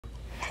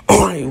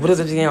Alright, what is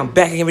it again? I'm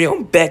back again video.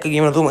 I'm back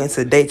again with another one.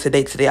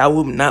 Today, I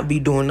will not be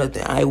doing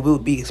nothing. I will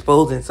be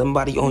exposing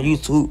somebody on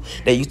YouTube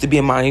that used to be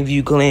in my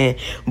interview clan.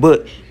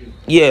 But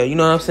yeah, you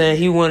know what I'm saying?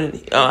 He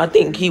wanted, I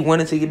think he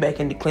wanted to get back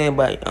in the clan,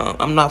 but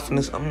I'm not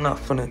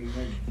finna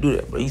do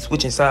that, bro. He's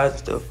switching sides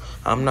and stuff.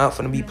 I'm not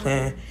finna be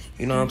playing,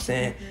 you know what I'm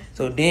saying?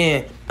 So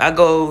then I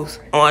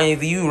goes on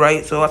interview,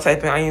 right? So I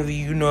type in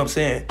interview, you know what I'm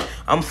saying?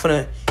 I'm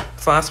finna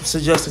find some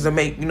suggestions to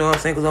make, you know what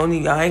I'm saying?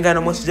 Because I ain't got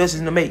no more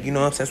suggestions to make, you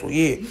know what I'm saying? So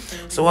yeah.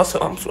 So also,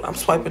 I'm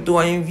swiping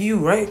through interview,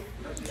 right?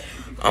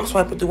 I'm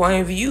swiping through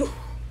interview.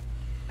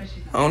 I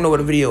don't know where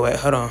the video at.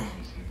 Hold on,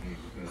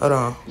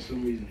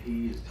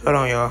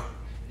 y'all.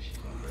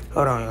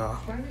 Hold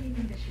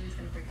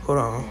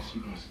on.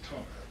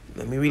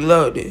 Let me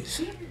reload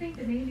this,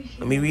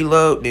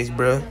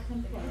 bruh.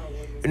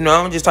 You know,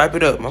 I'm gonna just type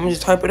it up.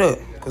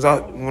 Cause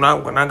when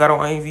I got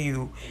on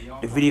interview,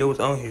 the video was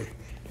on here.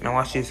 Now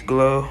watch this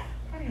glow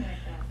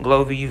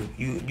view.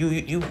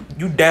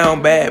 You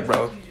down bad,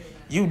 bro.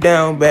 You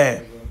down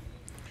bad,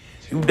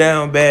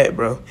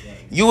 bro.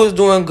 You was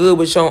doing good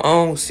with your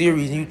own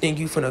series, and you think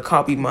you finna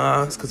copy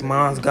mine's, cause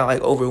mine's got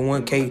like over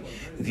 1K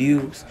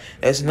views.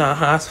 That's not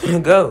how it's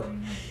finna go.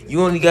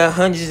 You only got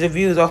hundreds of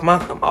views off my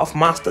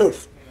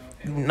stuff.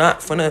 You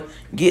not finna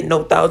get no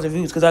 1,000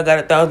 views, cause I got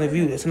 1,000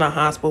 views. That's not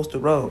how I'm supposed to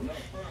roll.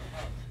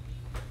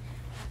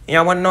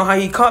 Y'all wanna know how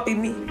he copied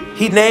me?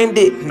 He named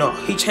it, no,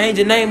 he changed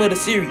the name of the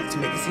series to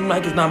make it seem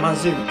like it's not my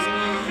series.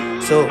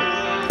 So,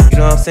 you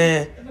know what I'm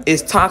saying?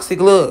 It's Toxic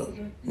Love.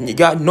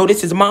 Y'all know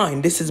this is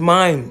mine. This is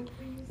mine.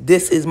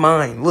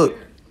 Look.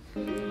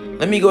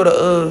 Let me go to,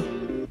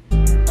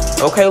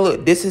 okay,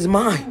 look, this is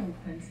mine.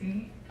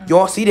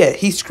 Y'all see that?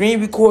 He screen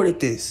recorded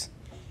this.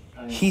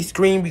 Let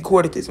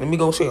me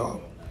go show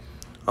y'all.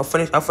 I'm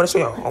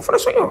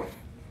finna show y'all.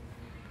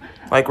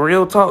 Like,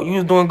 real talk, you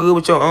was doing good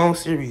with your own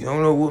series. I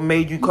don't know what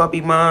made you copy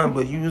mine,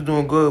 but you was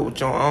doing good with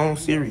your own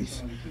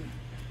series.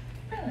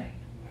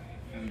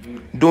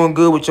 Doing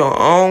good with your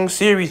own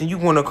series, and you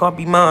want to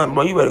copy mine,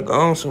 bro. You better go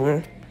on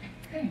somewhere.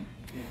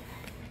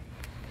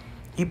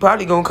 He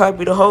probably gonna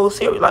copy the whole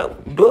series. Like,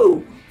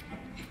 dude,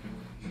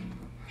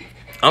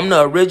 I'm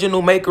the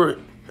original maker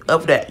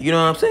of that. You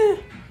know what I'm saying?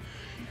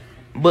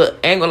 But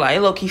ain't gonna lie,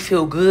 low-key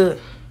feel good.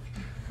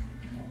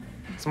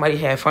 Somebody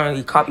had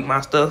finally copied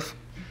my stuff.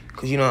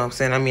 Cause you know what I'm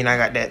saying? I mean, I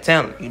got that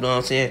talent. You know what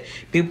I'm saying?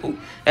 People,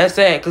 that's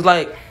sad. Cause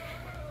like,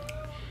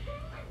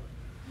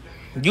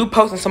 you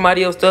posting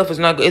somebody else's stuff it's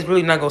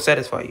really not gonna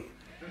satisfy you.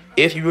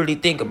 If you really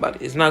think about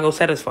it, it's not gonna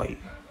satisfy you.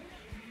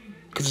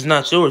 Cause it's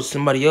not yours, it's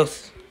somebody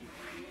else's.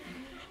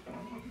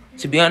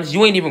 To be honest,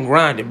 you ain't even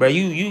grinding, bro.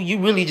 You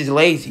really just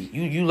lazy.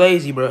 You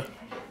lazy, bro.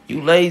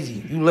 You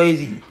lazy.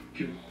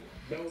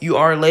 You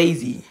are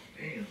lazy.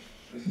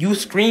 You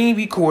screen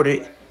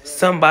recorded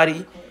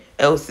somebody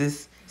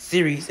else's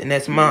series, and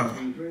that's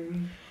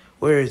mine.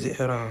 Where is it?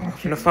 Hold on, I'm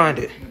gonna find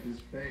it.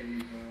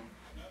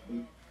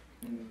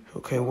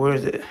 Okay, where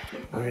is it?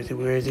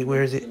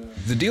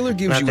 The dealer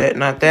gives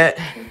not that.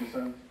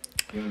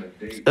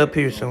 It's up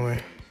here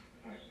somewhere.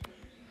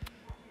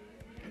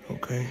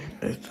 Okay,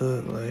 that's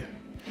the like.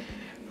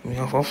 I mean,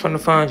 I'm finna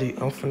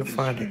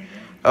find it.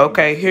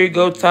 Okay, here you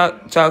go.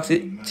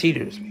 Toxic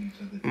Cheaters.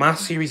 My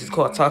series is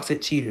called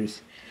Toxic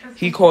Cheaters.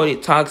 He called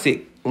it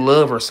Toxic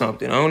Love or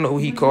something. I don't know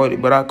what he called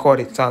it, but I called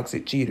it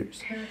Toxic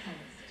Cheaters.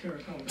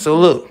 So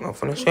look, I'm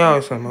finna show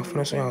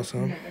y'all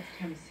something.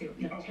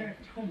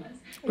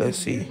 Let's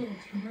see.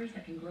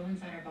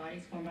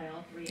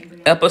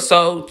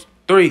 Episode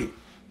 3.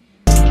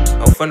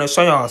 I'm finna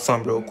show y'all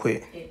something real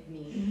quick.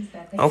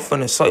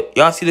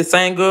 Y'all see the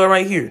same girl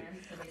right here?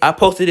 I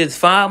posted this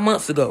 5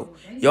 months ago.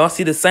 Y'all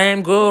see the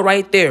same girl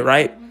right there,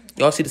 right?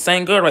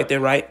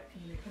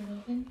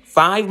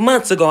 5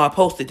 months ago, I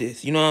posted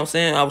this. You know what I'm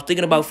saying? I was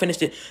thinking about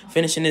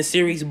finishing this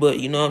series, but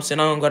you know what I'm saying?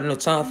 I don't got enough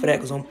time for that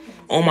because I'm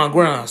on my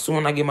grind. Soon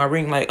when I get my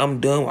ring, like, I'm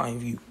done with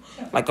interview.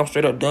 Like, I'm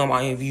straight up done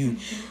with interview.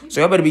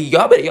 So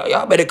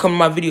y'all better come to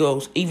my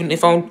videos. Even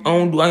if I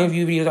don't do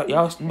interview videos,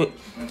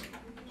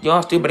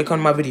 y'all still better come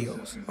to my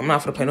videos. I'm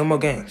not finna play no more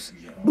games.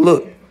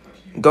 Look,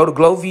 go to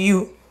Glow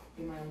View.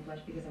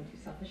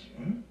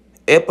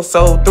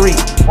 Episode 3.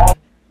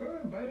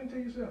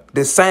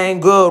 The same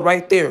girl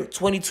right there,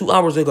 22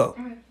 hours ago.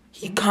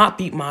 He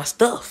copied my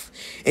stuff.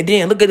 And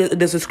then look at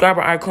the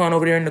subscriber icon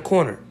over there in the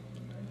corner.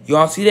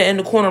 Y'all see that in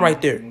the corner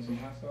right there?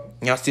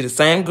 Y'all see the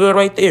same girl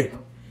right there.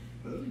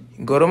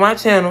 Go to my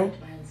channel,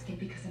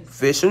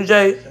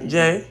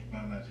 OFFICIALJJay.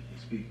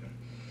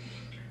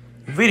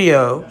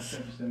 Videos,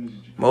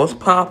 most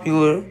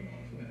popular,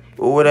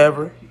 or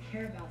whatever.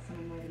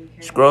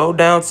 Scroll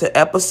down to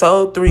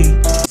episode 3.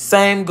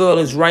 Same girl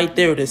is right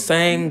there. The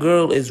same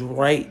girl is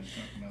right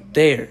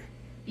there.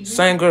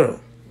 Same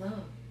girl.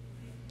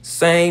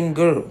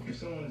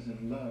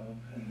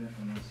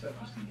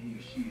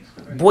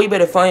 Boy, you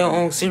better find your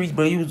own series,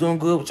 bro. You was doing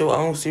good with your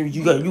own series.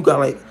 You got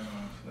like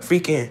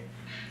freaking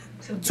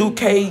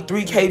 2K,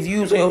 3K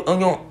views on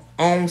your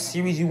own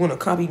series. You want to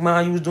copy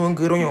mine? You was doing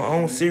good on your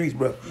own series,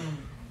 bro.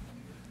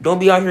 Don't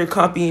be out here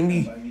copying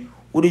me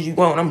What did you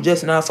want? I'm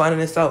just now finding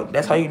this out.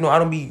 That's how you know I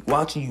don't be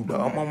watching you, bro.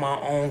 I'm on my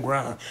own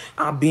grind.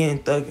 I'm being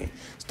thugging.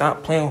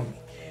 Stop playing with me.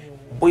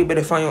 Boy, you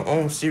better find your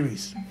own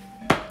series.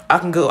 I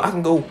can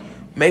go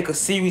make a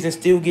series and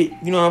still get,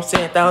 you know what I'm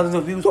saying, thousands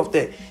of views off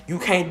that. You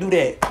can't do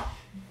that.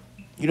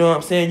 You know what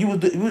I'm saying? You was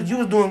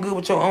doing good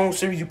with your own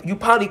series. You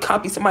probably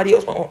copy somebody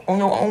else on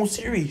your own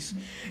series.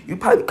 You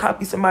probably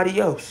copy somebody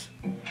else.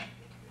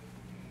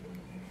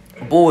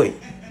 Boy,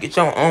 get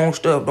your own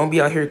stuff. Don't be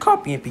out here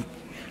copying people.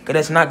 Because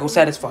that's not going to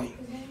satisfy you.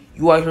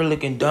 You out here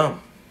looking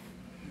dumb.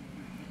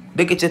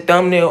 Look at your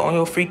thumbnail on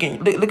your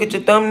freaking... Look at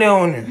your thumbnail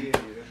on there.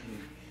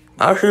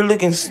 Out here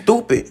looking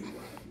stupid.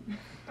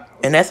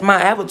 And that's my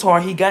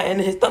avatar he got in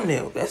his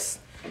thumbnail. That's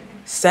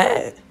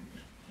sad.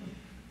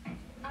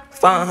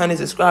 500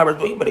 subscribers,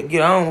 but you better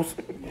get on.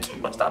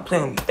 Stop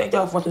playing with me. Thank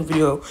y'all for watching the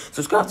video.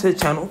 Subscribe to the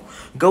channel.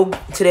 Go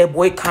to that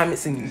boy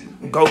comments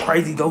and go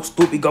crazy, go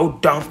stupid, go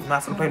dumb. I'm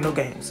not gonna play no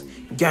games.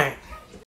 Gang.